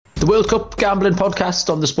The World Cup Gambling Podcast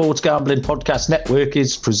on the Sports Gambling Podcast Network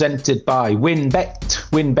is presented by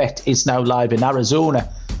WynnBET. WynnBET is now live in Arizona,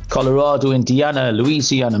 Colorado, Indiana,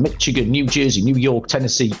 Louisiana, Michigan, New Jersey, New York,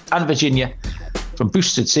 Tennessee, and Virginia. From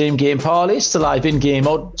boosted same-game parlays to live in-game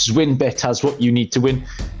odds, WynnBET has what you need to win.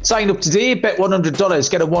 Sign up today, bet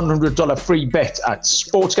 $100, get a $100 free bet at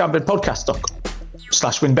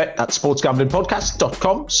sportsgamblingpodcast.com/WynnBET. That's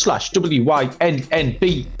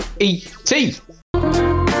sportsgamblingpodcast.com/WYNNBET.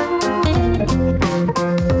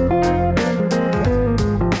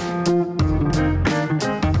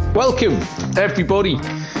 Welcome, everybody,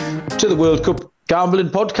 to the World Cup Gambling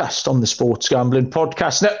Podcast on the Sports Gambling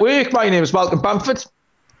Podcast Network. My name is Malcolm Bamford,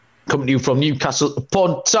 coming to you from Newcastle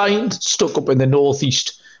upon Tyne, stuck up in the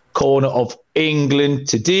northeast corner of England.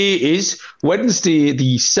 Today is Wednesday,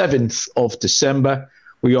 the 7th of December.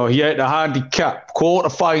 We are here at the handicap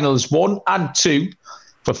quarterfinals 1 and 2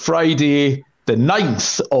 for Friday, the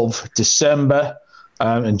 9th of December.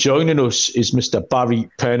 And joining us is Mr. Barry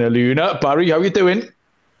Penaluna. Barry, how are you doing?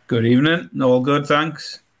 Good evening. All good,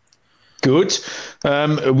 thanks. Good.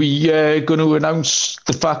 Are we going to announce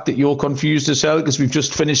the fact that you're confused as hell because we've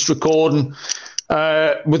just finished recording?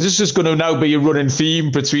 But this is going to now be a running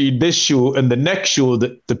theme between this show and the next show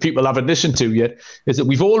that the people haven't listened to yet, is that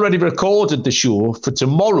we've already recorded the show for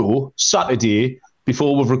tomorrow, Saturday,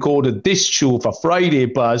 before we've recorded this show for Friday,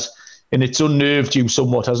 Baz, and it's unnerved you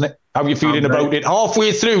somewhat, hasn't it? How are you feeling about it?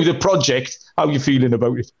 Halfway through the project, how are you feeling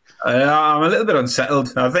about it? I'm a little bit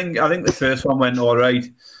unsettled. I think the first one went all right,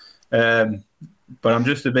 but I'm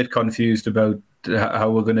just a bit confused about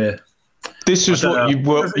how we're going to... This is what you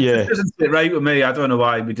were... Yeah. It doesn't sit right with me. I don't know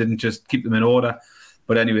why we didn't just keep them in order.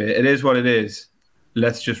 But anyway, it is what it is.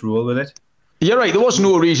 Let's just roll with it. You're right. There was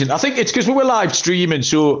no reason. I think it's because we were live streaming,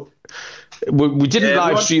 so we didn't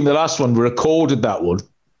live stream the last one. We recorded that one.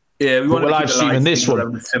 Yeah, we wanted to live streaming this one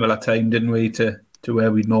around a similar time, didn't we, to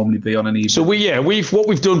where we'd normally be on an evening. So what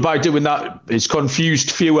we've done by doing that is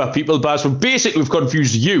confused fewer people, Baz. But basically, we've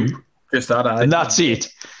confused you. Just that, and that's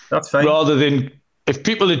it. That's fine. Rather than if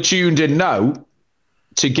people had tuned in now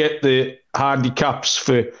to get the handicaps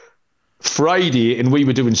for Friday and we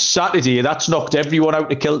were doing Saturday, that's knocked everyone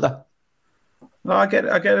out of kilter. No, I get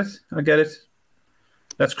it.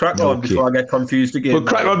 Let's crack on before I get confused again. We'll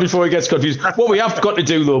crack on before he gets confused. What we have got to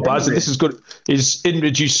do, though, Baz, and this is good, is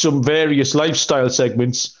introduce some various lifestyle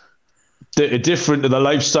segments that are different to the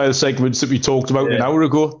lifestyle segments that we talked about an hour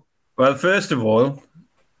ago. Well, first of all,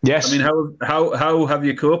 yes. I mean, how have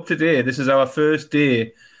you coped today? This is our first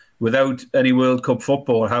day without any World Cup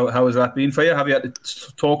football. How has that been for you? Have you had to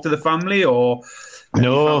talk to the family or?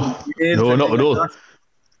 No, not at all.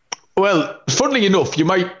 Well, funnily enough, you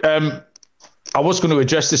might. I was going to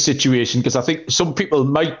address this situation because I think some people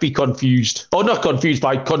might be confused, or not confused,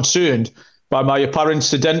 but concerned by my apparent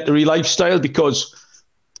sedentary lifestyle. Because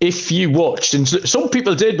if you watched, and some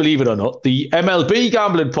people did, believe it or not, the MLB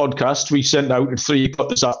Gambling Podcast we sent out at 3:00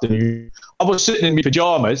 this afternoon, I was sitting in my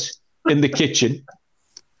pajamas in the kitchen.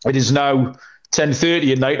 It is now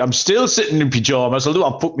 10:30 at night. I'm still sitting in pajamas, although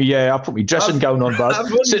I put my dressing gown on, Baz.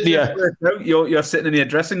 Sitting here. You're sitting in your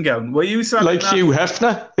dressing gown. Were you like Hugh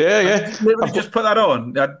Hefner? Yeah. I've just put that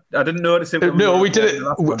on. I didn't notice it. No, we did it.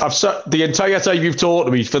 I've sat the entire time you've talked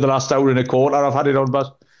to me for the last hour and a quarter. I've had it on, Baz.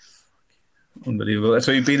 Unbelievable.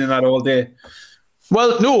 So you've been in that all day?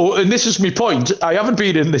 Well, no, and this is my point. I haven't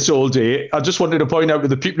been in this all day. I just wanted to point out to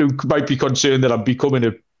the people who might be concerned that I'm becoming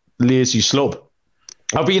a lazy slob.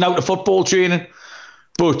 I've been out to football training,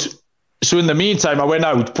 but so in the meantime, I went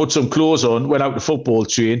out, put some clothes on, went out to football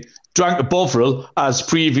train, drank a Bovril, as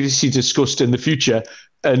previously discussed in the future,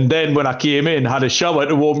 and then when I came in, had a shower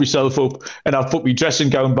to warm myself up, and I've put my dressing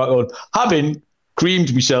gown back on, having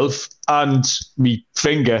creamed myself and me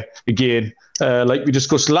finger again, like we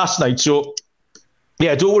discussed last night. So,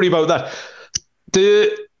 yeah, don't worry about that.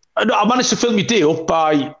 I managed to fill my day up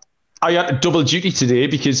by... I had a double duty today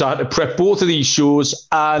because I had to prep both of these shows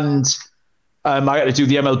and I had to do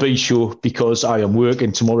the MLB show because I am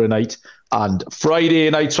working tomorrow night and Friday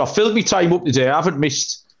night. So I filled my time up today. I haven't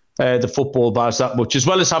missed the football bars that much, as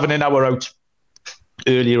well as having an hour out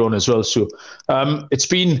earlier on as well. So it's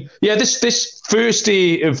been, this first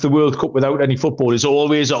day of the World Cup without any football is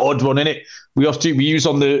always an odd one, isn't it? We use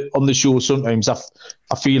on the show sometimes. I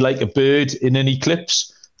feel like a bird in an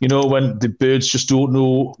eclipse. You know, when the birds just don't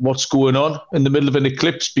know what's going on in the middle of an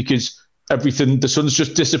eclipse because the sun's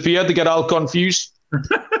just disappeared. They get all confused.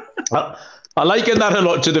 I liken that a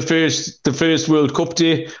lot to the first World Cup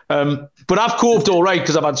day. But I've coped all right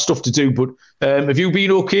because I've had stuff to do. But have you been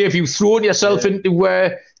okay? Have you thrown yourself into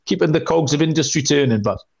keeping the cogs of industry turning,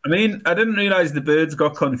 Baz? I mean, I didn't realise the birds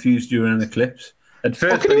got confused during an eclipse. At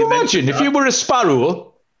first, Can you imagine if you were a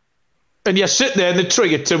sparrow and you sit there in the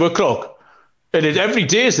tree at 2 o'clock and every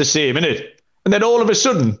day is the same, isn't it? And then all of a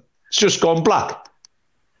sudden, it's just gone black.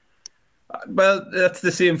 Well, that's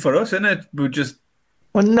the same for us, isn't it? We just...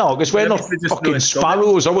 Well, no, because we're not fucking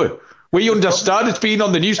sparrows, are we? We understand it's been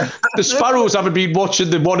on the news. The sparrows haven't been watching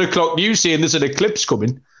the 1 o'clock news saying there's an eclipse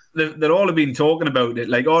coming. They're all have been talking about it.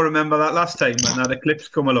 Like, oh, remember that last time when that eclipse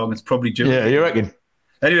come along? It's probably June. Yeah, you reckon?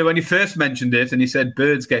 Anyway, when you first mentioned it and you said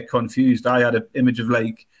birds get confused, I had an image of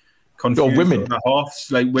like confused women.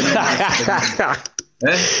 Horse, like women. What's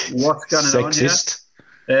going Sexist.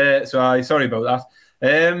 on here? Sorry about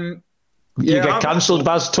that. You get cancelled,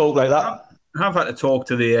 Baz, talk like that. I've had to talk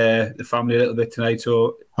to the family a little bit tonight.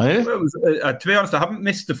 So, to be honest, I haven't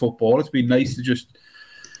missed the football. It's been nice to just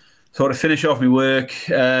sort of finish off my work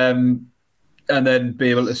and then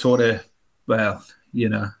be able to sort of,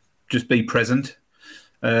 just be present.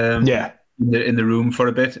 In the room for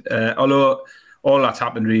a bit. Although all that's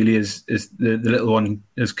happened really is the little one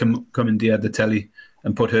has come and dared the telly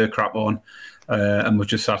and put her crap on, and we've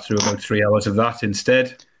just sat through about 3 hours of that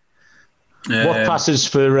instead. What passes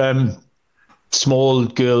for small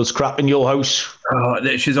girls crap in your house?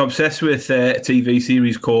 She's obsessed with a TV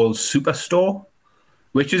series called Superstore,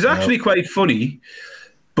 which is actually quite funny,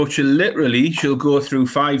 but she'll go through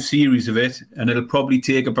 5 series of it, and it'll probably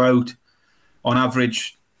take about, on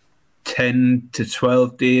average, 10 to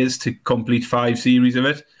 12 days to complete 5 series of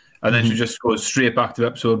it, and then she'll just go straight back to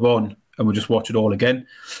episode 1, and we'll just watch it all again.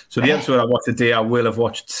 So the episode I watched today, I will have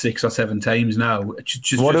watched 6 or 7 times now.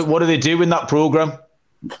 What do they do in that program?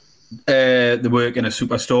 They work in a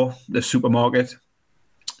superstore, the supermarket.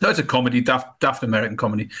 That's a comedy, daft American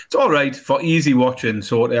comedy. It's all right for easy watching,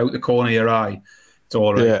 sort of out the corner of your eye. It's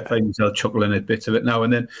all right. I find myself chuckling at bits of it now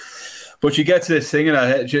and then. But she gets this thing in her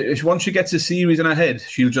head. Once she gets a series in her head,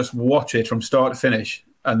 she'll just watch it from start to finish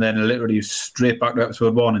and then literally straight back to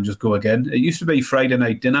episode 1 and just go again. It used to be Friday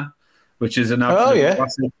Night Dinner, which is an absolute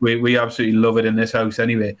classic. We absolutely love it in this house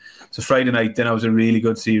anyway. So Friday Night Dinner was a really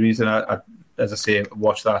good series, and I as I say,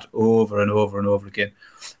 watch that over and over and over again.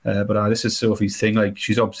 But this is Sophie's thing. Like,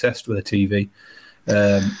 she's obsessed with the TV.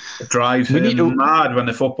 It drives her mad when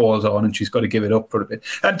the football's on and she's got to give it up for a bit.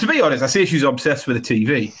 And to be honest, I say she's obsessed with the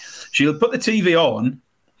TV. She'll put the TV on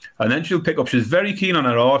and then she'll pick up, she's very keen on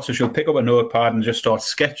her art, so she'll pick up a notepad and just start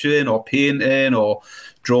sketching or painting or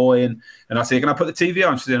drawing. And I say, can I put the TV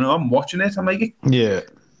on? She says, no, I'm watching it. I'm like, yeah.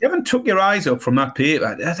 You haven't took your eyes up from that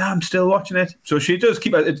paper. I'm still watching it. So she does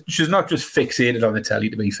keep it. She's not just fixated on the telly,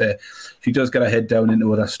 to be fair. She does get her head down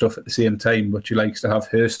into other stuff at the same time, but she likes to have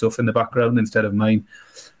her stuff in the background instead of mine.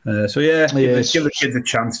 Give the kids a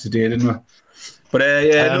chance today, didn't we? But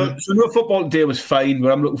no football today was fine,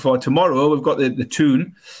 but I'm looking forward. Tomorrow, we've got the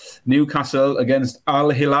Toon, Newcastle against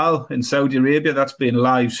Al Hilal in Saudi Arabia. That's being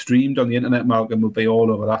live streamed on the internet, Malcolm. We'll be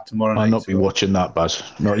all over that tomorrow night. I'll not be watching that, Baz.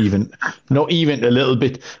 Not even a little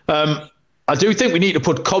bit. I do think we need to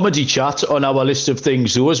put comedy chat on our list of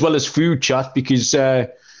things, though, as well as food chat, because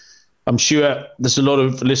I'm sure there's a lot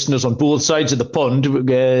of listeners on both sides of the pond.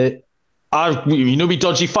 Me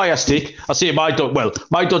dodgy fire stick. I say my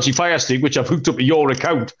dodgy fire stick, which I've hooked up to your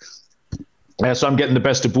account. So I'm getting the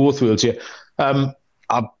best of both worlds here.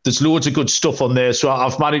 There's loads of good stuff on there. So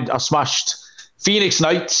I smashed Phoenix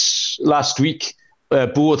Nights last week,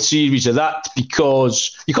 both series of that,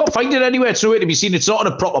 because you can't find it anywhere. It's nowhere to be seen. It's not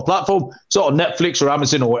on a proper platform. It's not on Netflix or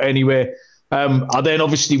Amazon or anywhere. I then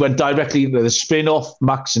obviously went directly into the spin-off,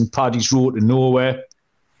 Max and Paddy's Road to Nowhere.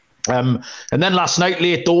 And then last night,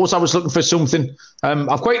 late doors, I was looking for something.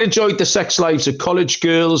 I've quite enjoyed The Sex Lives of College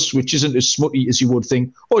Girls, which isn't as smutty as you would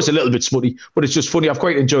think. Or it's a little bit smutty, but it's just funny. I've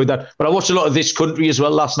quite enjoyed that. But I watched a lot of This Country as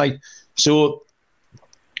well last night. So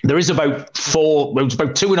there is about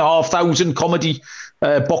 2,500 comedy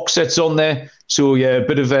box sets on there. So yeah, a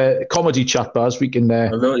bit of a comedy chat, Baz. We can.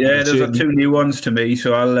 Those are 2 new ones to me.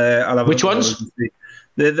 So I'll have. Which ones?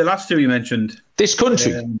 The last 2 you mentioned. This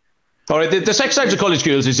Country. All right, the Sex Lives of College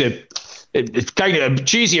Girls is it's kind of a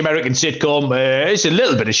cheesy American sitcom. It's a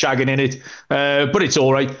little bit of shagging in it, but it's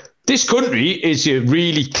all right. This Country is a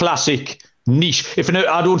really classic niche.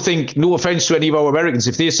 I don't think, no offense to any of our Americans,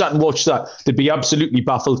 if they sat and watched that, they'd be absolutely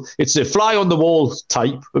baffled. It's a fly on the wall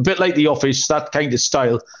type, a bit like The Office, that kind of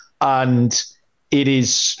style, and it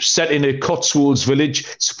is set in a Cotswolds village.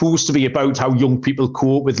 It's supposed to be about how young people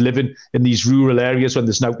cope with living in these rural areas when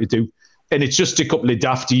there's nothing to do. And it's just a couple of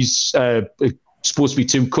dafties, supposed to be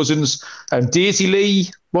 2 cousins. Daisy Lee,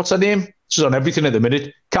 what's her name? She's on everything at the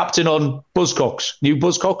minute. Captain on Buzzcocks, new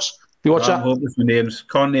Buzzcocks. You watch that? I'm hopeless with names.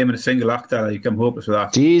 Can't name it a single actor. I'm hopeless with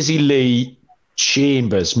that. Daisy Lee,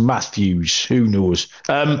 Chambers, Matthews, who knows?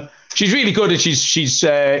 she's really good, and she's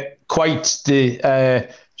quite the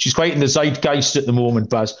she's quite in the zeitgeist at the moment,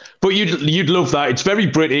 Baz. But you'd love that. It's very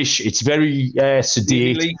British. It's very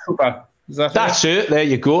sedate. Lee Cooper. That's it. There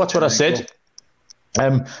you go. That's what I said.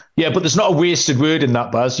 Yeah, but there's not a wasted word in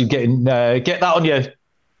that, Baz. You get that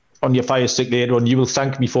on your Fire Stick later on. You will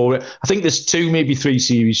thank me for it. I think there's 2, maybe 3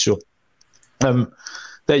 series. So,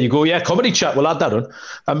 there you go. Yeah, comedy chat. We'll add that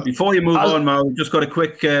on. Before you move on, Mal, we've just got a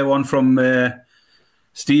quick one from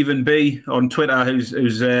Stephen B on Twitter, who's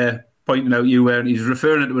pointing out you wearing. He's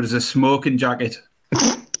referring to it as a smoking jacket.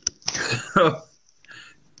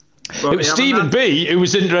 It was Stephen B who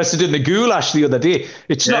was interested in the goulash the other day.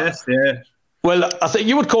 It's not. Yeah. Well, I think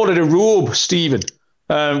you would call it a robe, Stephen.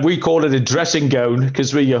 We call it a dressing gown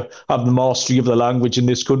because we have the mastery of the language in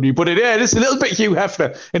this country. But it's a little bit Hugh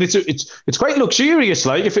Hefner, and it's quite luxurious.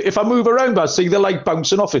 Like if I move around, I see the light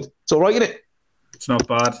bouncing off it. It's all right, isn't it? It's not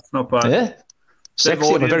bad. It's not bad. Yeah. Sexy.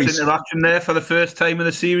 Audience interaction there for the first time in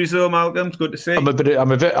the series, though, Malcolm. It's good to see. I'm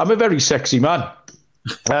a very sexy man.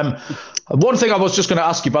 One thing I was just going to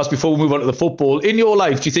ask you, Baz, before we move on to the football. In your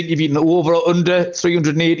life, do you think you've eaten over or under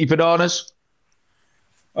 380 bananas?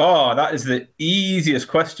 Oh, that is the easiest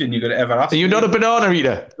question you could ever ask. Are you not a banana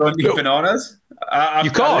eater? Don't eat bananas.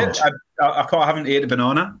 You can't? I haven't ate a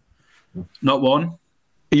banana. Not one.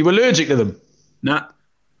 Are you allergic to them? Nah.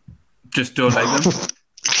 Just don't like them.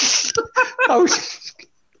 I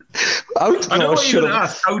know what you're going to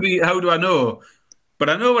ask. How do I know? But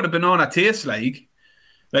I know what a banana tastes like.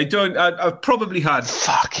 I've probably had.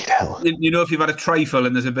 Fucking hell. You know, if you've had a trifle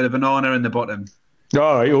and there's a bit of banana in the bottom.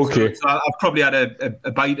 All right, okay. So I've probably had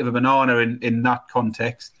a bite of a banana in that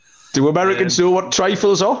context. Do Americans know what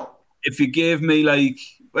trifles are? If you gave me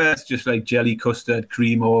it's just like jelly, custard,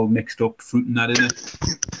 cream, all mixed up, fruit and that in it.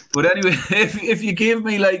 But anyway, if you gave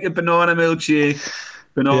me like a banana milkshake,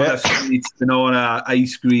 banana sweets, banana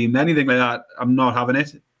ice cream, anything like that, I'm not having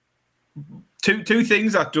it. Two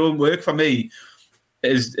things that don't work for me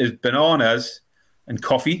is bananas and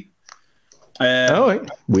coffee.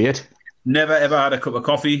 Weird. Never ever had a cup of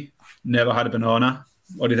coffee. Never had a banana.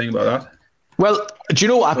 What do you think about that? Well, do you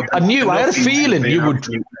know what? I had a feeling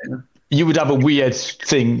you would have a weird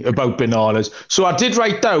thing about bananas. So I did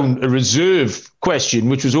write down a reserve question,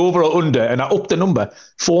 which was over or under, and I upped the number,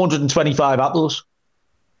 425 apples.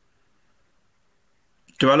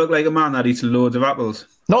 Do I look like a man that eats loads of apples?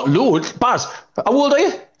 Not loads. Baz, how old are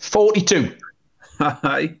you? 42.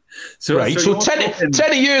 Aye. So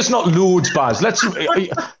 10 a year's not loads, Baz.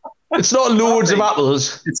 It's not loads of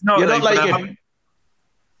apples. It's not.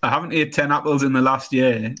 I haven't ate 10 apples in the last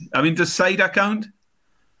year. I mean, does cider count?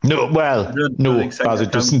 No, Baz,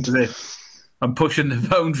 it doesn't. I'm pushing the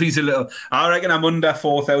boundaries a little. I reckon I'm under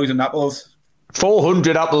 4,000 apples.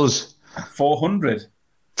 400 apples. 400?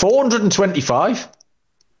 425.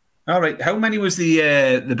 All right. How many was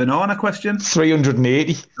the banana question?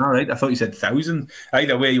 380. All right. I thought you said 1,000.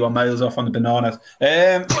 Either way, you were miles off on the bananas.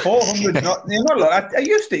 400. Not a lot. I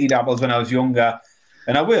used to eat apples when I was younger,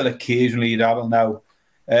 and I will occasionally eat apple now.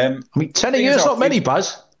 10 a year's not many,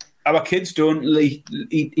 Baz. Our kids don't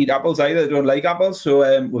eat apples either. They don't like apples,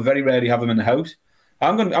 so we very rarely have them in the house.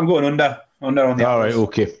 I'm going under on the apples. All right.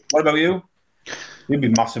 Okay. What about you? You'd be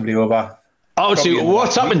massively over. Obviously,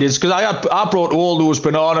 what's happened is because I brought all those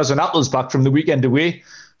bananas and apples back from the weekend away,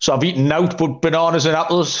 so I've eaten out but bananas and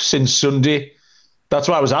apples since Sunday. That's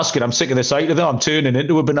why I was asking. I'm sick of the sight of them. I'm turning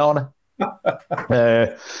into a banana.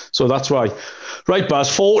 So that's why. Right,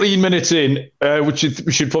 Baz, 14 minutes in, we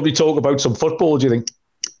should probably talk about some football, do you think?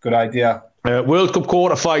 Good idea. World Cup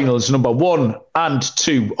quarterfinals, number 1 and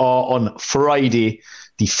 2 are on Friday.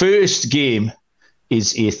 The first game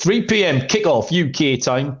is a 3 p.m. kickoff UK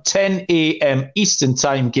time, 10 a.m. Eastern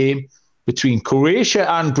time game between Croatia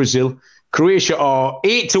and Brazil. Croatia are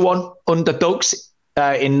 8-1 underdogs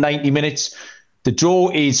in 90 minutes. The draw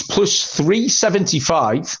is plus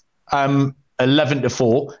 375,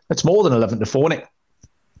 11-4. That's more than 11-4, isn't it?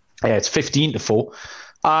 Yeah, it's 15-4.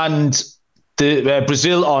 And the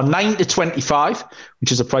Brazil are 9-25,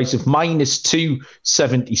 which is a price of minus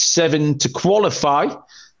 277 to qualify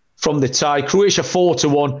from the tie. Croatia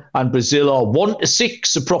 4-1 and Brazil are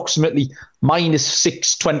 1-6, approximately minus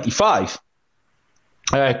 625.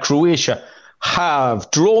 Croatia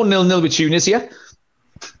have drawn 0-0 with Tunisia,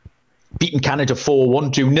 beaten Canada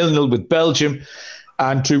 4-1, drew 0-0 with Belgium,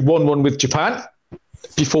 and drew 1-1 with Japan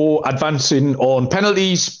before advancing on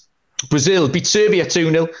penalties. Brazil beat Serbia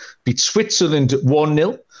 2-0, beat Switzerland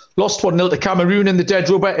 1-0, lost 1-0 to Cameroon in the dead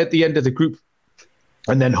rubber at the end of the group,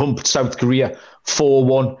 and then humped South Korea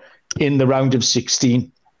 4-1 in the round of 16.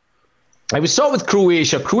 I would start with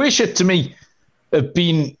Croatia. Croatia, to me, have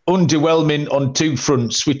been underwhelming on two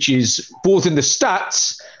fronts, which is both in the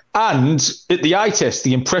stats and at the eye test,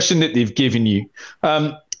 the impression that they've given you.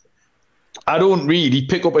 I don't really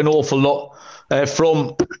pick up an awful lot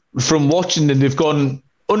from watching them. They've gone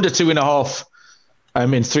under 2.5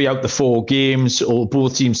 in 3 out of the 4 games, or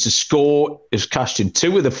both teams to score. Is cashed in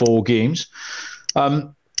 2 of the 4 games.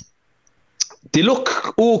 They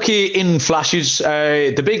look okay in flashes.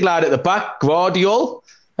 The big lad at the back, Gvardiol,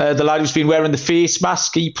 the lad who's been wearing the face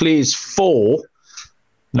mask, he plays for.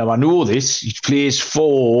 Now, I know this. He plays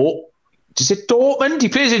for, is it Dortmund? He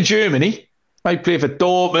plays in Germany. Might play for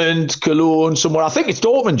Dortmund, Cologne, somewhere. I think it's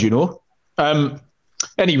Dortmund, you know.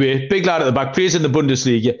 Anyway, big lad at the back, plays in the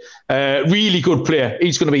Bundesliga. Really good player.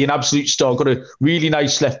 He's going to be an absolute star. Got a really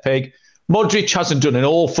nice left peg. Modric hasn't done an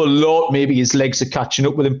awful lot. Maybe his legs are catching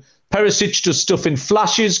up with him. Perisic does stuff in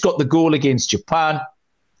flashes, got the goal against Japan.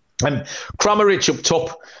 And Kramaric up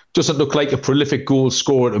top doesn't look like a prolific goal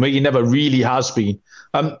scorer to me. He never really has been.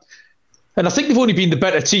 And I think they've only been the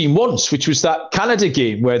better team once, which was that Canada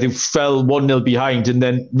game where they fell 1-0 behind and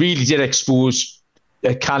then really did expose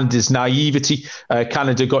Canada's naivety.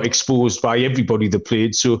 Canada got exposed by everybody that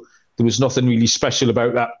played, so there was nothing really special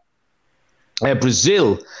about that.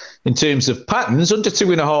 Brazil, in terms of patterns, under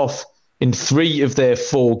 2.5 in 3 of their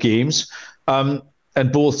 4 games, and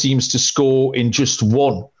both teams to score in just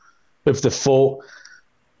 1 of the 4.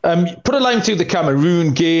 Put a line through the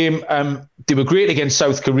Cameroon game. They were great against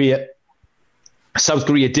South Korea. South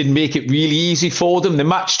Korea didn't make it really easy for them. They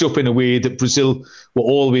matched up in a way that Brazil were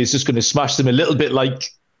always just going to smash them, a little bit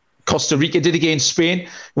like Costa Rica did against Spain,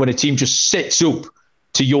 when a team just sets up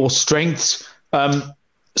to your strengths.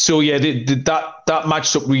 So, yeah, that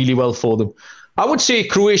matched up really well for them. I would say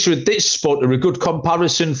Croatia at this spot are a good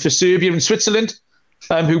comparison for Serbia and Switzerland,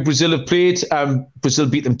 who Brazil have played. Brazil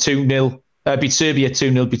beat them 2-0, beat Serbia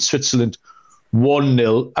 2-0, beat Switzerland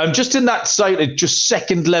 1-0. Just in that side, just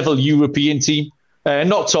second-level European team,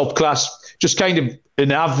 not top class, just kind of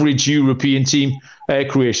an average European team,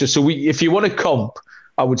 Croatia. So if you want to comp,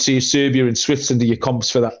 I would say Serbia and Switzerland are your comps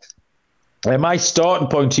for that. My starting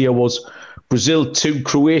point here was Brazil 2,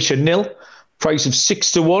 Croatia 0, price of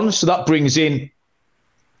 6-1. So that brings in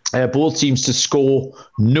both teams to score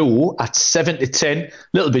no at 7-10, a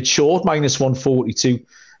little bit short, minus 142.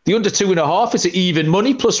 The under 2.5 is at even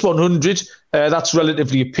money, plus 100. That's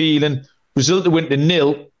relatively appealing. Brazil to win to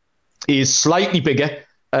 0 is slightly bigger,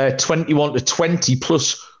 21-20,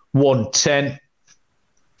 plus 110.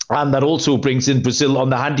 And that also brings in Brazil on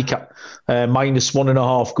the handicap, minus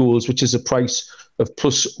 1.5 goals, which is a price of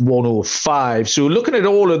plus 105. So looking at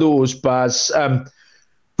all of those, Baz,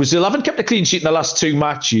 Brazil haven't kept a clean sheet in the last 2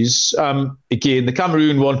 matches. Again, the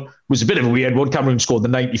Cameroon one was a bit of a weird one. Cameroon scored the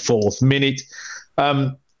 94th minute.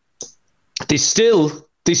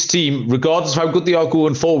 This team, regardless of how good they are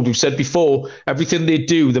going forward, we've said before, everything they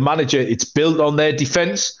do, the manager, it's built on their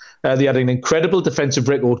defence. They had an incredible defensive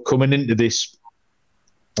record coming into this.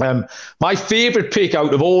 My favourite pick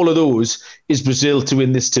out of all of those is Brazil to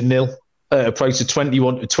win this to 0, a price of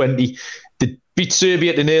 21-20. They beat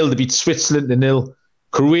Serbia to 0, they beat Switzerland to 0.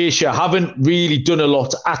 Croatia haven't really done a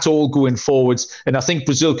lot at all going forwards, and I think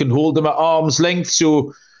Brazil can hold them at arm's length.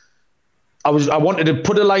 So I wanted to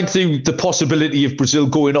put a line through the possibility of Brazil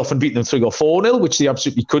going off and beating them 3 or 4-0, which they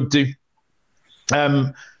absolutely could do.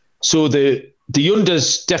 So the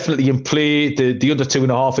under's definitely in play. The under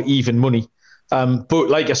 2.5 are even money. But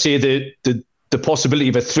like I say, the possibility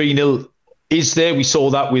of a 3-0 is there. We saw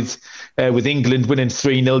that with England winning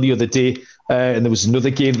 3-0 the other day. And there was another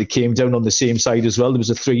game that came down on the same side as well. There was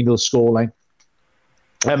a 3-0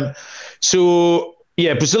 scoreline. So,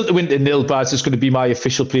 yeah, Brazil to win to 0, Baz, is going to be my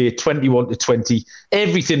official play, 21-20.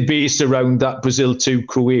 Everything based around that Brazil 2,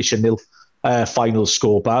 Croatia 0 final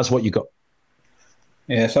score. Baz, what you got?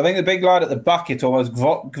 Yeah, so I think the big lad at the back, it's always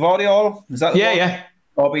Gvardiol. Is that the one? Yeah.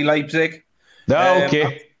 RB Leipzig. No,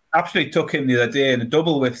 okay. I actually took him the other day in a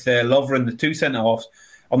double with Lovren, the 2 centre-halves,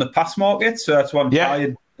 on the pass market. So that's one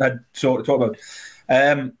I had sort of talked about.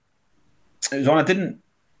 It was one I didn't...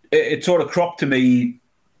 It sort of cropped to me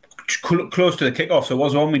close to the kickoff, so it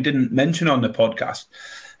was one we didn't mention on the podcast.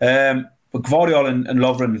 But Gvardiol and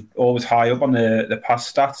Lovren always high up on the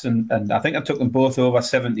pass stats, and I think I took them both over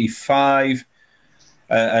 75,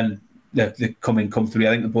 and they come in comfortably.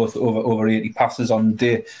 I think they're both over 80 passes on the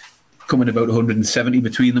day, coming about 170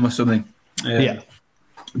 between them or something.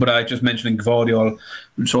 But I just mentioning Gvardiol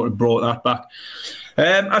sort of brought that back.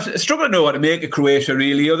 I struggle to know what to make of Croatia,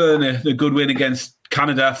 really, other than the good win against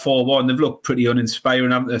Canada 4-1. They've looked pretty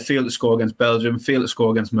uninspiring. They failed to score against Belgium, failed to score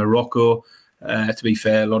against Morocco. To be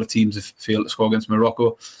fair, a lot of teams have failed to score against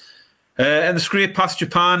Morocco. And the scrape past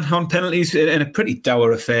Japan on penalties in a pretty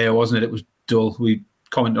dour affair, wasn't it? It was dull. We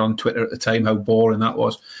commented on Twitter at the time how boring that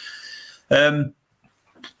was.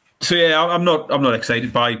 So yeah, I'm not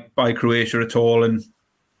excited by Croatia at all. And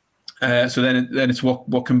so then it's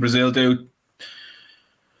what can Brazil do?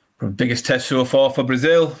 Probably biggest test so far for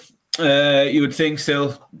Brazil. You would think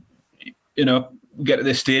still, get to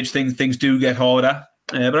this stage, things do get harder.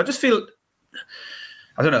 But I just feel,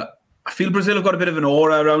 I don't know. I feel Brazil have got a bit of an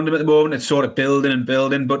aura around them at the moment. It's sort of building and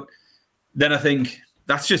building. But then I think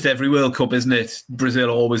that's just every World Cup, isn't it? Brazil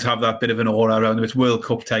always have that bit of an aura around them. It's World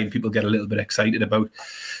Cup time. People get a little bit excited about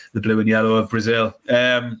the blue and yellow of Brazil.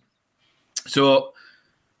 So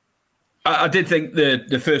I did think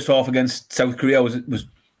the first half against South Korea was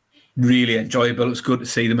really enjoyable. It was good to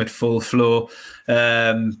see them at full flow.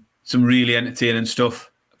 Some really entertaining stuff.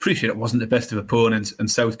 Appreciate it wasn't the best of opponents, and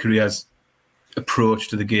South Korea's approach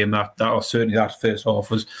to the game or certainly that first half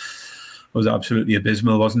was absolutely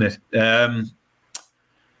abysmal, wasn't it? The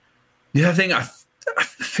other thing I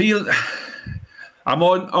feel I'm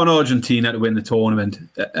on Argentina to win the tournament,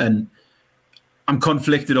 and I'm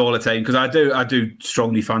conflicted all the time because I do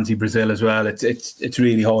strongly fancy Brazil as well. It's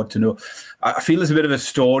really hard to know. I feel there's a bit of a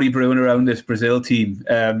story brewing around this Brazil team,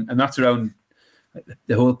 and that's around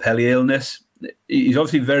the whole Pelé illness. He's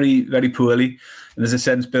obviously very, very poorly, and there's a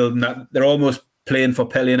sense building that they're almost playing for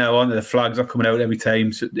Pelé now, aren't they? The flags are coming out every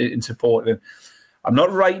time in support of him. I'm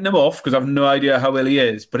not writing him off because I've no idea how ill he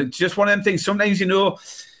is, but it's just one of them things. Sometimes,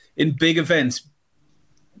 in big events,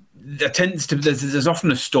 there's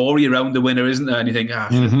often a story around the winner, isn't there? And you think,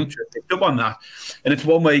 should pick up on that. And it's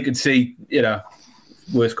one way you could see,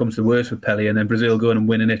 worst comes to worst with Pelé, and then Brazil going and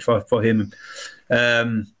winning it for him.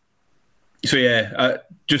 So yeah,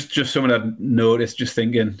 just something I've noticed. Just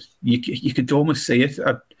thinking, you could almost see it.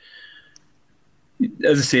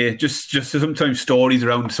 As I say, just sometimes stories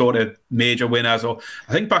around sort of major winners. Or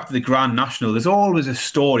I think back to the Grand National. There's always a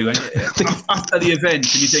story when after the event,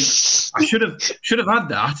 and you think I should have had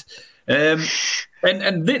that. And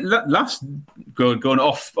last going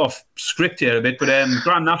off script here a bit, but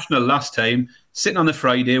Grand National last time, sitting on the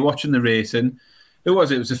Friday watching the racing. Who was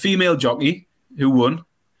it? It was a female jockey who won.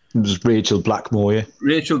 It was Rachel Blackmore, yeah.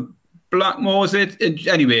 Rachel Blackmore, was it?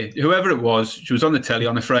 Anyway, whoever it was, she was on the telly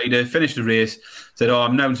on a Friday, finished the race, said,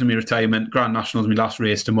 I'm announcing my retirement. Grand National's my last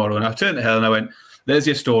race tomorrow. And I turned to her and I went, there's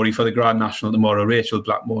your story for the Grand National tomorrow. Rachel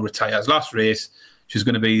Blackmore retires. Last race, she's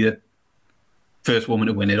going to be the first woman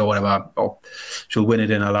to win it or whatever. Or she'll win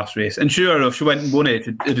it in her last race. And sure enough, she went and won it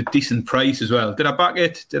at a decent price as well. Did I back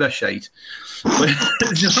it? Did I shite? It's one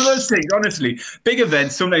of those things, honestly. Big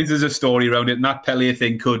events, sometimes there's a story around it, and that Pelé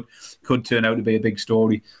thing could turn out to be a big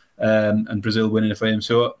story. And Brazil winning it for him.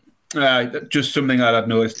 So just something that I've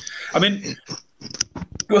noticed. I mean,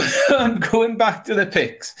 going back to the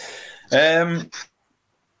picks, I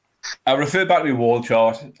refer back to my wall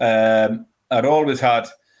chart. I'd always had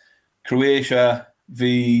Croatia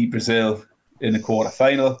v Brazil in the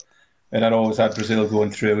quarter-final, and I'd always had Brazil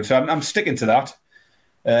going through. So I'm sticking to that.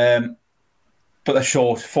 But they're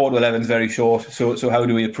short. 4-11 is very short. So how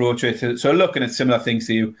do we approach it? So looking at similar things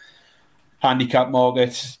to you. Handicap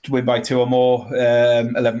market to win by 2 or more,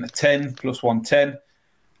 11-10 plus 110.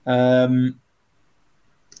 And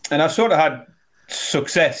I've sort of had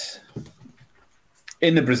success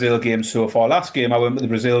in the Brazil game so far. Last game I went with the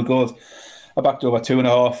Brazil goals. I backed over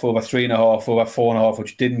 2.5, over 3.5, over 4.5,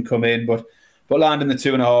 which didn't come in, but landing the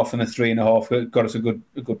 2.5 and the 3.5 got us a good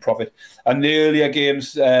profit. And the earlier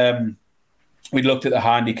games, we looked at the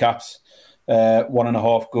handicaps.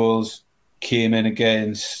 1.5 goals came in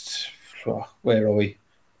against. Where are we?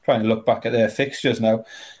 Trying to look back at their fixtures now.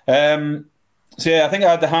 So yeah, I think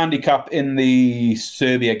I had the handicap in the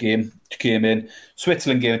Serbia game, which came in.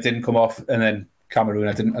 Switzerland game, it didn't come off, and then Cameroon,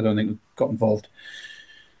 I don't think got involved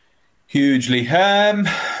hugely.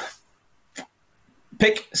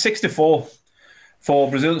 Pick 6-4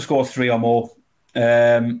 for Brazil to score 3 or more.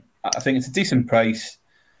 I think it's a decent price.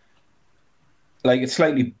 Like, it's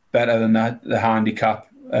slightly better than the handicap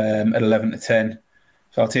at 11-10.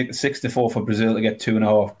 So I'll take the 6-4 for Brazil to get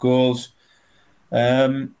 2.5 goals.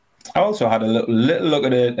 I also had a little look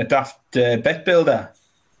at a daft bet builder.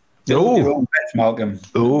 Build your own bet, Malcolm.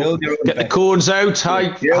 Get the cones out.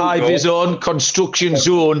 High vis on. Construction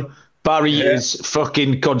zone. Barry is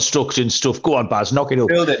fucking construction stuff. Go on, Baz. Knock it up.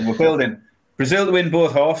 We're building. Brazil to win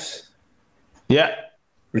both halves. Yeah.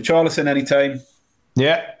 Richarlison anytime.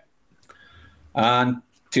 Yeah. And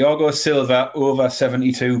Thiago Silva over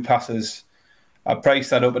 72 passes. I priced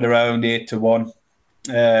that up at around 8-1,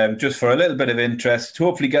 just for a little bit of interest. To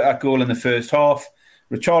hopefully get that goal in the first half,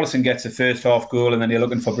 Richarlison gets a first half goal, and then you're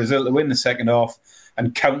looking for Brazil to win the second half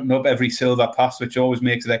and counting up every Silva pass, which always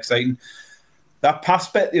makes it exciting. That pass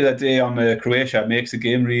bet the other day on Croatia makes the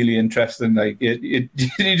game really interesting. Like you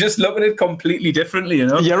just look at it completely differently, you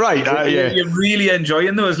know. You're right. You're really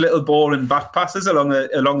enjoying those little boring back passes along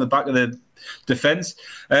the back of the defence.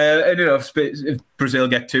 And if Brazil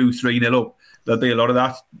get 2-3-0 up, there'll be a lot of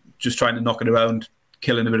that, just trying to knock it around,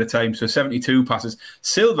 killing a bit of time. So 72 passes.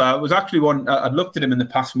 Silva was actually one. I'd looked at him in the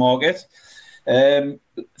pass market. 3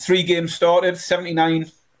 games started: 79,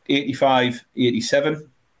 85, 87.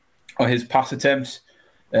 Or his pass attempts.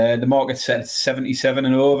 The market set 77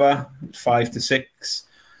 and over, 5-6.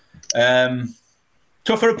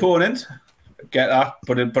 Tougher opponent, get that,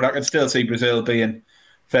 but I can still see Brazil being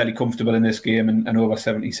fairly comfortable in this game, and over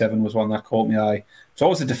 77 was one that caught my eye. It's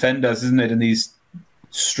always the defenders, isn't it, in these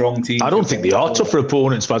strong teams? I don't think they are tougher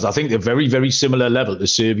opponents, but I think they're very, very similar level to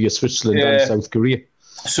Serbia, Switzerland, and South Korea.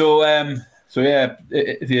 So yeah,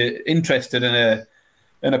 if you're interested in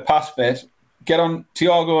a pass bet, get on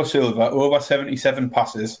Thiago Silva over 77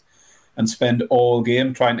 passes and spend all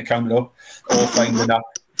game trying to count it up, or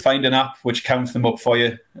find an app which counts them up for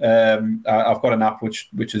you. I've got an app which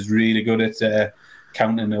is really good at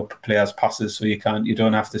counting up players' passes, so you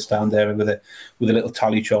don't have to stand there with a little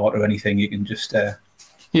tally chart or anything. You can just our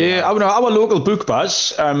local book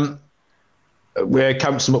Baz, where it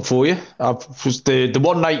counts them up for you. The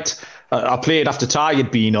one night I played after Ty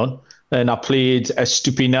had been on, and I played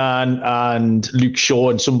Stupinan and Luke Shaw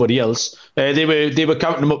and somebody else. They were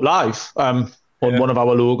counting them up live on one of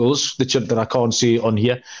our locals that I can't see on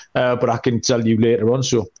here, but I can tell you later on.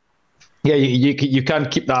 So yeah, you can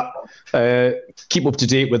keep that keep up to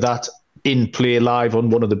date with that in play live on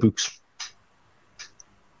one of the books.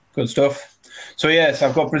 Good stuff. So yes,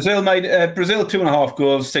 I've got Brazil 2.5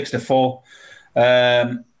 goals, 6-4.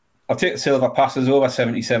 I'll take the Silva passes over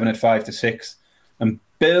 77 at 5-6. And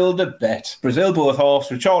build a bet. Brazil both halves,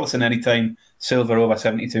 Richarlison anytime, Silva over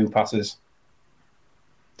 72 passes.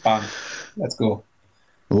 Bang. Let's go.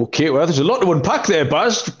 Okay, well, there's a lot to unpack there,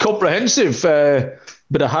 Baz. Comprehensive.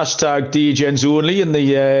 Bit of hashtag DJs only in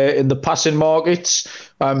the passing markets.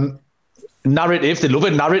 Narrative. They love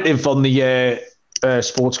a narrative on the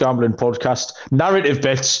Sports Gambling Podcast. Narrative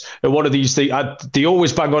bets are one of these things. They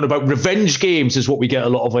always bang on about revenge games is what we get a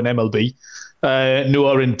lot of in MLB.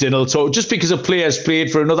 Noah and Dinnell. So just because a player's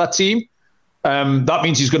played for another team, that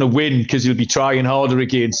means he's going to win because he'll be trying harder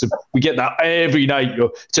against them. We get that every night.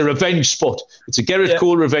 It's a revenge spot. It's a Garrett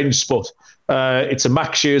Cole revenge spot. It's a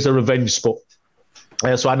Max Scherzer revenge spot.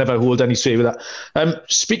 So I never hold any sway with that.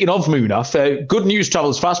 Speaking of Munaf, good news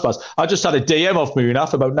travels fast, Baz. I just had a DM off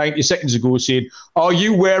Munaf about 90 seconds ago saying, "Are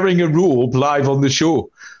you wearing a robe live on the show?"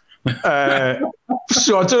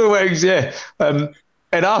 So I don't know where he's there.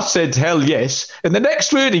 And I said, hell yes. And the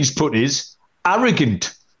next word he's put is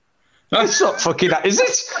arrogant. That's not fucking that, is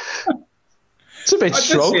it? It's a bit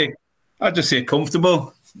strong. I'd just say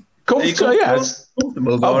comfortable. Comfortable, yes.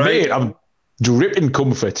 Comfortable, I'm dripping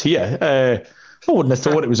comfort here. I wouldn't have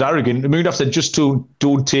thought it was arrogant. Munaf said, just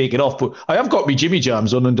don't take it off. But I have got my Jimmy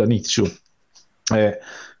Jams on underneath, so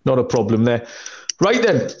not a problem there. Right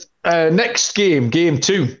then, next game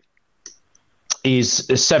 2. Is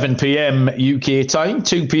 7 p.m. UK time,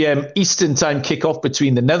 2 p.m. Eastern time kickoff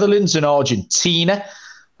between the Netherlands and Argentina.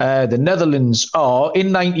 The Netherlands are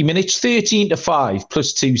in 90 minutes, 13-5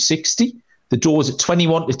 plus 260. The draws at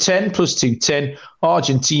 21-10 plus 210.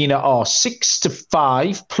 Argentina are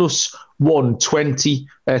 6-5 plus 120.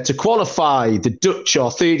 To qualify, the Dutch are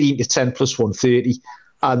 13-10 plus 130.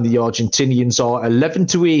 And the Argentinians are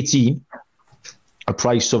 11-18. A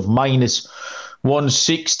price of minus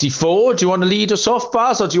 164. Do you want to lead us off,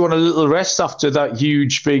 Baz, or do you want a little rest after that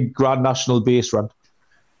huge, big Grand National base run?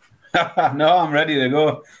 No, I'm ready to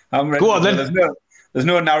go. Go on, then. There's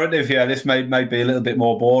no narrative here. This might be a little bit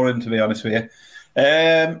more boring, to be honest with you.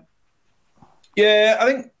 I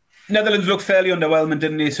think Netherlands looked fairly underwhelming,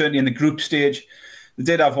 didn't they? Certainly in the group stage. They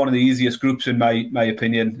did have one of the easiest groups, in my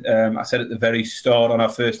opinion. I said at the very start on our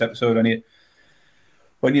first episode,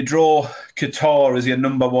 when you draw Qatar as your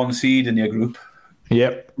number 1 seed in your group,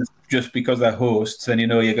 yep, just because they're hosts, then you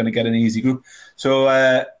know you're going to get an easy group. So,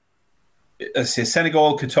 I say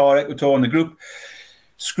Senegal, Qatar, Ecuador in the group.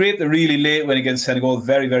 Scraped the really late win against Senegal.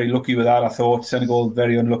 Very, very lucky with that, I thought. Senegal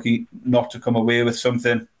very unlucky not to come away with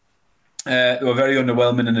something. They were very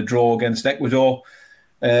underwhelming in a draw against Ecuador,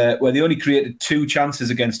 where they only created 2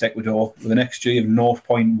 chances against Ecuador with an XG of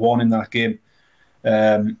 0.1 in that game.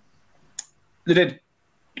 They did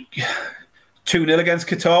 2-0 against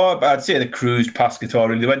Qatar, but I'd say they cruised past Qatar.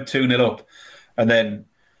 Really. They went 2-0 up, and then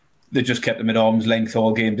they just kept them at arm's length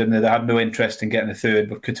all game, didn't they? They had no interest in getting a third,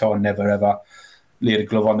 but Qatar never ever laid a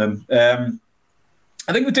glove on them.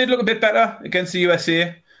 I think we did look a bit better against the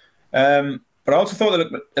USA, but I also thought they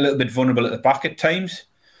looked a little bit vulnerable at the back at times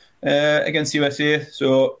against the USA.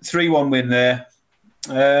 So 3-1 win there.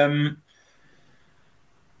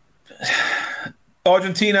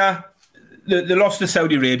 Argentina, they lost to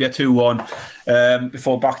Saudi Arabia 2-1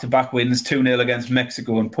 before back-to-back wins, 2-0 against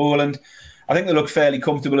Mexico and Poland. I think they looked fairly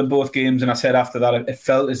comfortable in both games, and I said after that it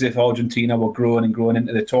felt as if Argentina were growing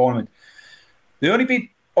into the tournament. They only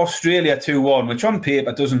beat Australia 2-1, which on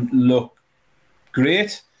paper doesn't look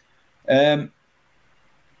great. But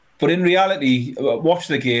in reality, watch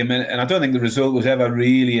the game, and I don't think the result was ever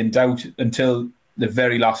really in doubt until the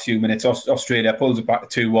very last few minutes. Australia pulls it back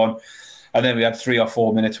to 2-1, and then we had 3 or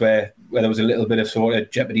 4 minutes where there was a little bit of sort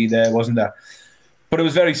of jeopardy there, wasn't there? But it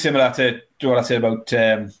was very similar to what I said about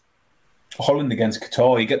Holland against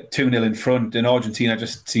Qatar. You get 2-0 in front, and Argentina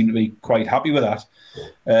just seemed to be quite happy with that.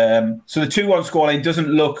 So the 2-1 scoreline doesn't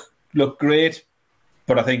look great,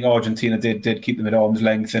 but I think Argentina did keep them at arm's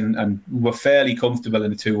length and were fairly comfortable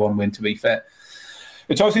in the 2-1 win, to be fair.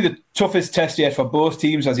 It's obviously the toughest test yet for both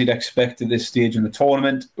teams, as you'd expect at this stage in the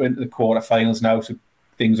tournament. We're into the quarterfinals now, so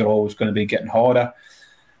things are always going to be getting harder.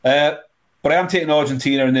 But I am taking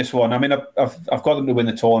Argentina in this one. I mean, I've got them to win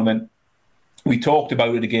the tournament. We talked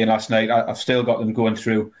about it again last night. I've still got them going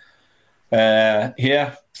through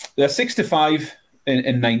here. They're 6-5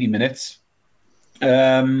 in 90 minutes,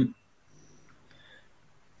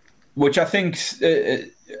 which I think's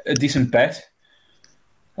a decent bet.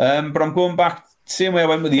 But I'm going back same way I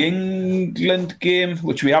went with the England game,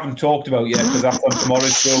 which we haven't talked about yet because that's on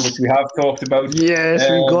tomorrow's show, which we have talked about. Yes,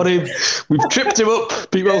 we got him. We've tripped him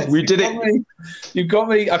up, people. Yes, we did it. You've got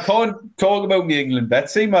me. I can't talk about the England bet.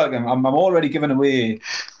 See, Malcolm, I'm already giving away.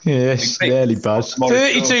 Yes, nearly bad.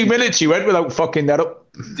 32 minutes you went without fucking that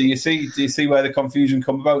up. Do you see where the confusion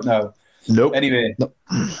come about now? Nope. Anyway, nope.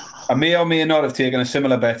 I may or may not have taken a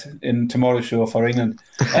similar bet in tomorrow's show for England.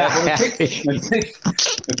 The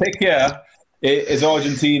pick here is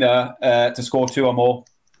Argentina to score 2 or more.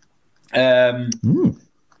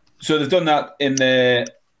 So they've done that in the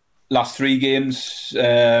last 3 games.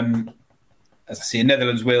 As I say,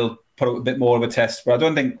 Netherlands will put up a bit more of a test, but I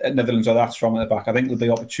don't think Netherlands are that strong at the back. I think there'll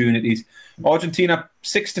be opportunities. Argentina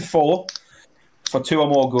 6-4 for 2 or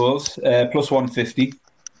more goals, plus 150.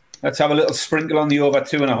 Let's have a little sprinkle on the over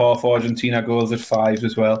 2.5 Argentina goals at 5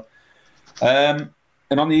 as well. And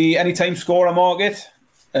on the anytime scorer market,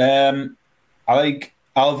 I like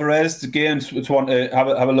Alvarez. The games which want to have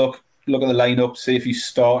a look at the lineup, see if he's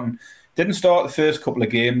starting. Didn't start the first couple of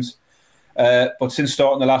games, but since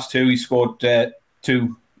starting the last 2, he scored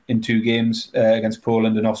 2 in 2 games against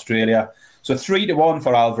Poland and Australia. So 3-1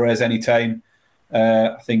 for Alvarez anytime.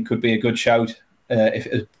 I think could be a good shout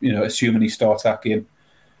if assuming he starts that game.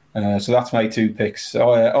 So that's my 2 picks.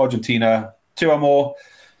 Argentina 2 or more,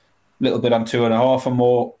 a little bit on 2.5 or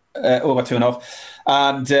more, over 2.5,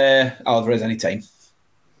 and Alvarez anytime.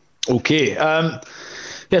 Okay.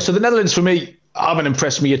 So the Netherlands for me haven't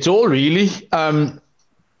impressed me at all, really.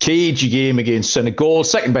 Cagey game against Senegal,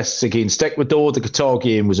 second best against Ecuador. The Qatar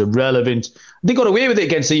game was irrelevant. They got away with it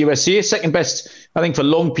against the USA, second best, I think, for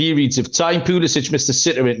long periods of time. Pulisic missed a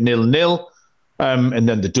sitter at 0-0. And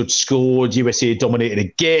then the Dutch scored, USA dominated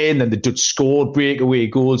again, then the Dutch scored breakaway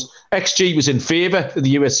goals. XG was in favour of the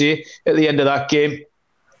USA at the end of that game.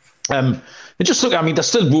 And just look, I mean, they're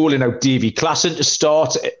still rolling out Davy Klaassen to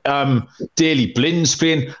start. Daley Blin's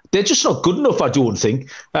playing. They're just not good enough, I don't think.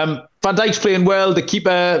 Van Dijk's playing well. The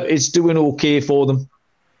keeper is doing okay for them.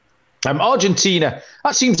 Argentina,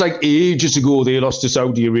 that seems like ages ago they lost to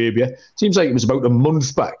Saudi Arabia. Seems like it was about a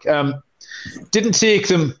month back. Didn't take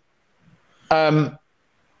them long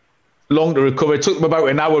to recover. It took them about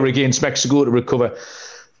an hour against Mexico to recover.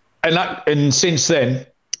 And since then,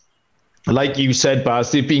 like you said,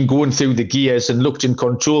 Baz, they've been going through the gears and looked in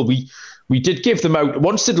control. We did give them out.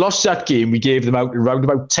 Once they'd lost that game, we gave them out around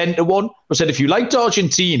about 10-1. I said, if you liked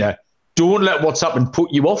Argentina, don't let what's happened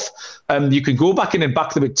put you off. You can go back in and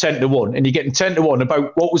back them at 10-1, and you're getting 10-1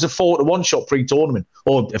 about what was a 4-1 shot pre-tournament,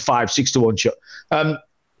 or a 5-6-1 shot.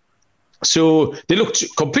 So they looked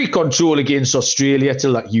complete control against Australia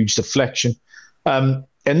till that huge deflection. And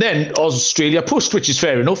then Australia pushed, which is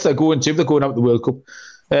fair enough. They're going out the World Cup.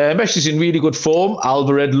 Messi's in really good form.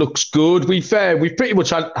 Alvarez looks good. We've pretty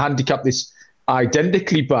much handicapped this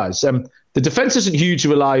identically, Baz. The defence isn't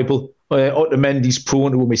hugely reliable. Otamendi's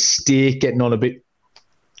prone to a mistake, getting on a bit.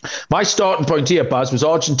 My starting point here, Baz, was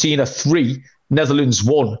Argentina 3, Netherlands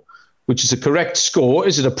 1, which is a correct score.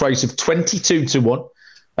 Is at a price of 22-1.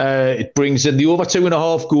 It brings in the over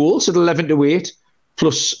 2.5 goals at 11-8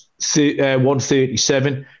 plus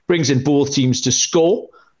 137. Brings in both teams to score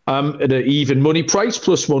at an even money price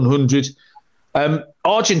plus 100.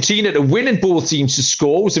 Argentina to win in both teams to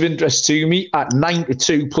score was of interest to me at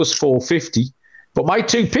 9-2 plus 450. But my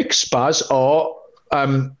two picks, Baz, are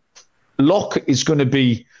lock is going to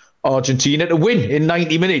be Argentina to win in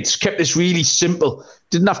 90 minutes. Kept this really simple.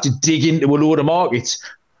 Didn't have to dig into a load of markets.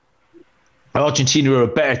 Argentina are a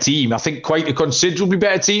better team. I think quite a considerably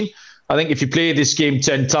better team. I think if you play this game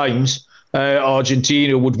 10 times,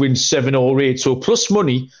 Argentina would win 7 or 8. So plus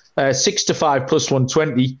money, 6-5 plus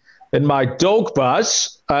 120. And my dog,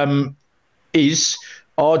 Baz, is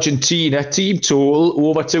Argentina team total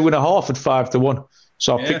over 2.5 at 5-1.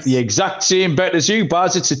 So I picked the exact same bet as you,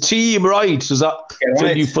 Baz. It's a team ride. Does that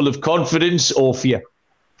fill you full of confidence or fear?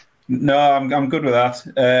 No, I'm good with that.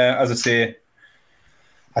 As I say,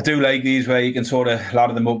 I do like these where you can sort of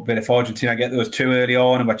ladder them up a bit. If Argentina get those 2 early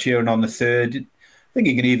on and we're cheering on the third, I think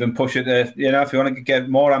you can even push it to, if you want to get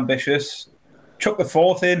more ambitious, chuck the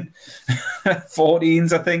 4th in.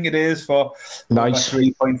 14s, I think it is, for nice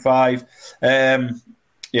 3.5.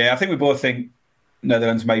 I think we both think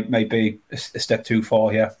Netherlands might be a step too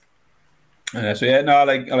far here. I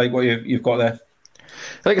like what you've got there.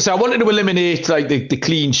 Like I said, I wanted to eliminate the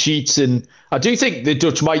clean sheets, and I do think the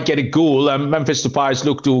Dutch might get a goal. Memphis Depay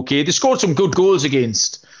looked okay. They scored some good goals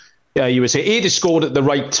against USA. They scored at the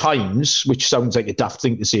right times, which sounds like a daft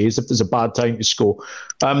thing to say, as if there's a bad time to score.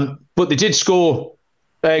 But they did score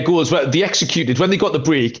goals. Well, they executed when they got the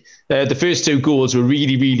break. The first 2 goals were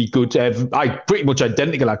really, really good. Pretty much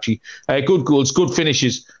identical, actually. Good goals, good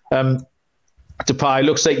finishes. Depay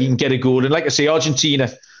looks like he can get a goal, and like I say, Argentina.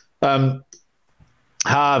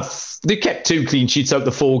 They kept 2 clean sheets out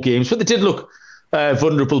the 4 games, but they did look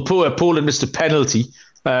vulnerable. Poland missed a penalty,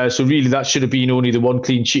 so really that should have been only the 1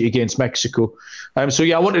 clean sheet against Mexico. I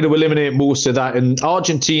wanted to eliminate most of that. And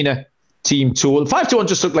Argentina team total 5-1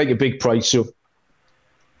 just looked like a big price. So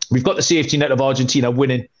we've got the safety net of Argentina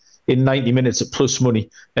winning in 90 minutes at plus money.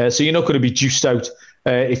 So you're not going to be juiced out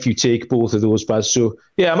if you take both of those, Baz. So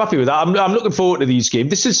I'm happy with that. I'm looking forward to these games.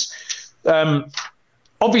 This is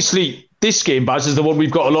obviously. This game, Baz, is the one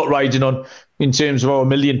we've got a lot riding on in terms of our £1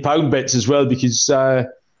 million bets as well, because I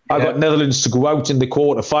got Netherlands to go out in the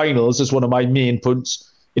quarterfinals as one of my main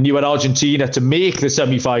punts, and you had Argentina to make the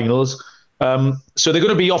semi-finals. So they're going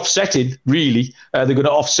to be offsetting, really. They're going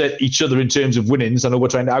to offset each other in terms of winnings. I know we're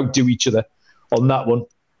trying to outdo each other on that one.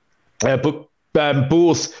 But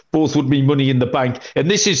both would be money in the bank.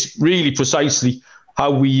 And this is really precisely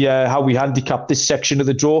how we handicap this section of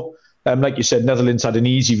the draw. Like you said, Netherlands had an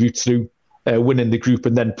easy route through winning the group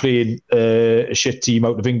and then playing a shit team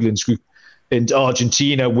out of England's group, and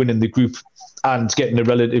Argentina winning the group and getting a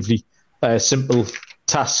relatively simple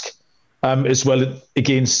task as well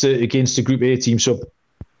against the Group A team. So,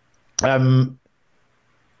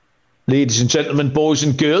 ladies and gentlemen, boys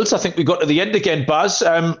and girls, I think we got to the end again, Baz.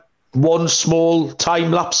 One small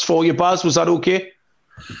time lapse for you, Baz. Was that okay?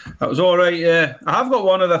 That was all right, yeah. I have got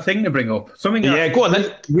one other thing to bring up. Something go on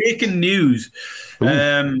then. Breaking news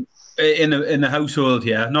in the household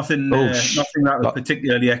here. Nothing that would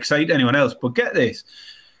particularly excite anyone else. But get this.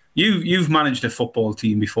 You've managed a football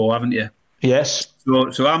team before, haven't you? Yes.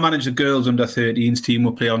 So I manage the girls under 13s team.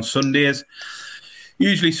 We'll play on Sundays.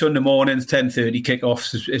 Usually Sunday mornings, 10:30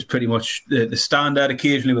 kickoffs is pretty much the standard.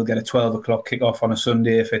 Occasionally we'll get a 12 o'clock kickoff on a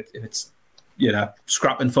Sunday if it's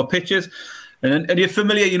scrapping for pitches. And you're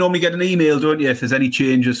familiar, you normally get an email, don't you, if there's any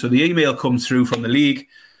changes. So the email comes through from the league,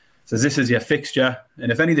 says this is your fixture,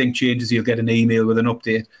 and if anything changes, you'll get an email with an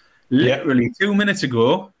update. Literally 2 minutes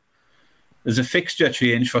ago, there's a fixture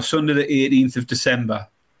change for Sunday the 18th of December.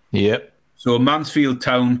 Yep. So Mansfield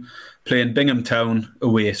Town playing Bingham Town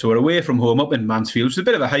away. So we're away from home up in Mansfield, which is a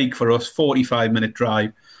bit of a hike for us, 45-minute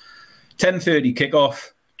drive. 10:30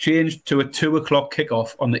 kickoff, changed to a 2 o'clock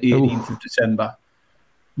kickoff on the 18th of December.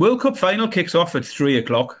 World Cup final kicks off at 3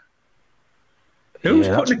 o'clock. Who's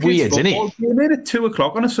putting a kids' football game in at 2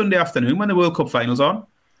 o'clock on a Sunday afternoon when the World Cup final's on?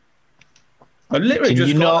 I literally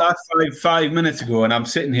just got that 5 minutes ago, and I'm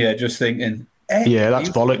sitting here just thinking, that's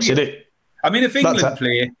bollocks, isn't it? I mean, if England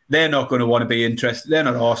play, they're not going to want to be interested. They're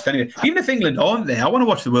not asked anyway. Even if England aren't there, I want to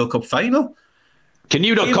watch the World Cup final. Can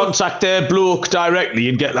you not contact their bloke directly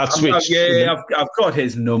and get that switched? I've got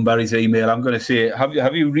his number, his email. I'm going to say,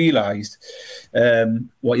 have you realised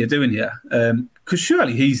what you're doing here? Because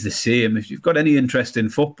surely he's the same. If you've got any interest in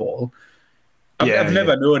football, I've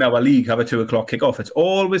never known our league have a 2 o'clock kickoff. It's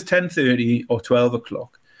always 10:30 or 12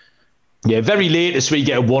 o'clock. Yeah, very late this week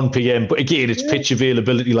at 1 p.m. But again, it's pitch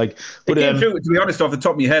availability. To be honest, off the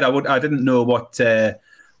top of my head, I didn't know what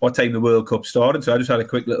what time the World Cup started. So I just had a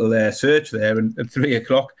quick little search there, and at 3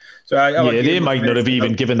 o'clock. So they might not have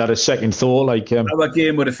even given that a second thought. Like our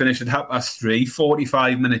game would have finished at 3:30,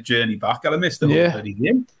 45-minute journey back. I'd have missed the whole bloody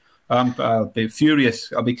game. I'll be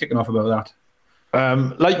furious. I'll be kicking off about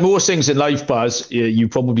that. Like most things in life, Baz, you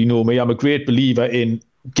probably know me. I'm a great believer in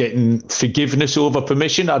getting forgiveness over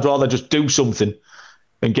permission. I'd rather just do something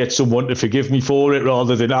and get someone to forgive me for it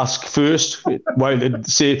rather than ask first.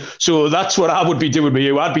 So that's what I would be doing with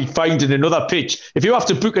you. I'd be finding another pitch. If you have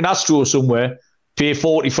to book an Astro somewhere, pay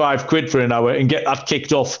 45 quid for an hour and get that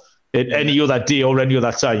kicked off at any other day or any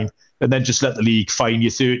other time, and then just let the league fine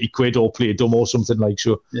you 30 quid or play dumb or something like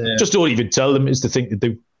so. Yeah. Just don't even tell them is the thing to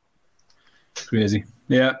do. Crazy.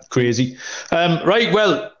 Yeah. Crazy. Right,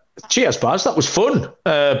 well, cheers, Baz. That was fun.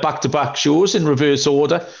 Back-to-back shows in reverse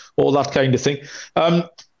order, all that kind of thing. I'm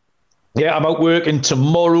out working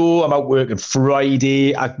tomorrow. I'm out working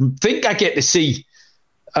Friday. I think I get to see...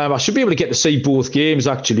 I should be able to get to see both games,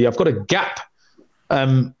 actually. I've got a gap.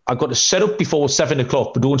 I've got to set up before 7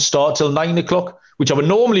 o'clock, but don't start till 9 o'clock, which I would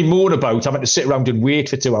normally moan about, having to sit around and wait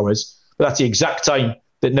for 2 hours. But that's the exact time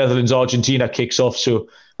that Netherlands-Argentina kicks off. So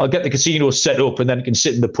I'll get the casino set up and then I can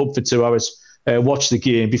sit in the pub for 2 hours, watch the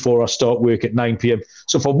game before I start work at 9 p.m.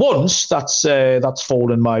 So for once, that's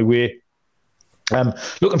fallen my way.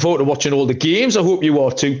 Looking forward to watching all the games. I hope you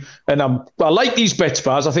are too. And I like these bets,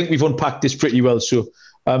 Baz. I think we've unpacked this pretty well. So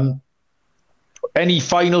any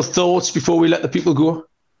final thoughts before we let the people go?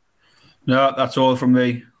 No, that's all from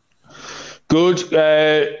me. Good.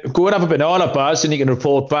 Go and have a banana, Baz, and you can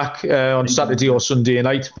report back on Saturday or Sunday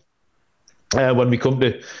night. When we come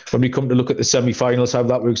to look at the semi-finals, how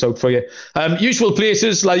that works out for you. Usual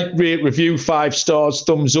places like rate, review, 5 stars,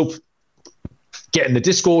 thumbs up, get in the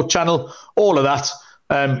Discord channel, all of that.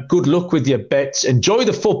 Good luck with your bets. Enjoy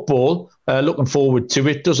the football. Looking forward to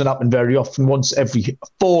it. Doesn't happen very often, once every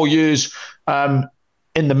 4 years. In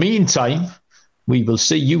the meantime, we will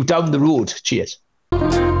see you down the road. Cheers.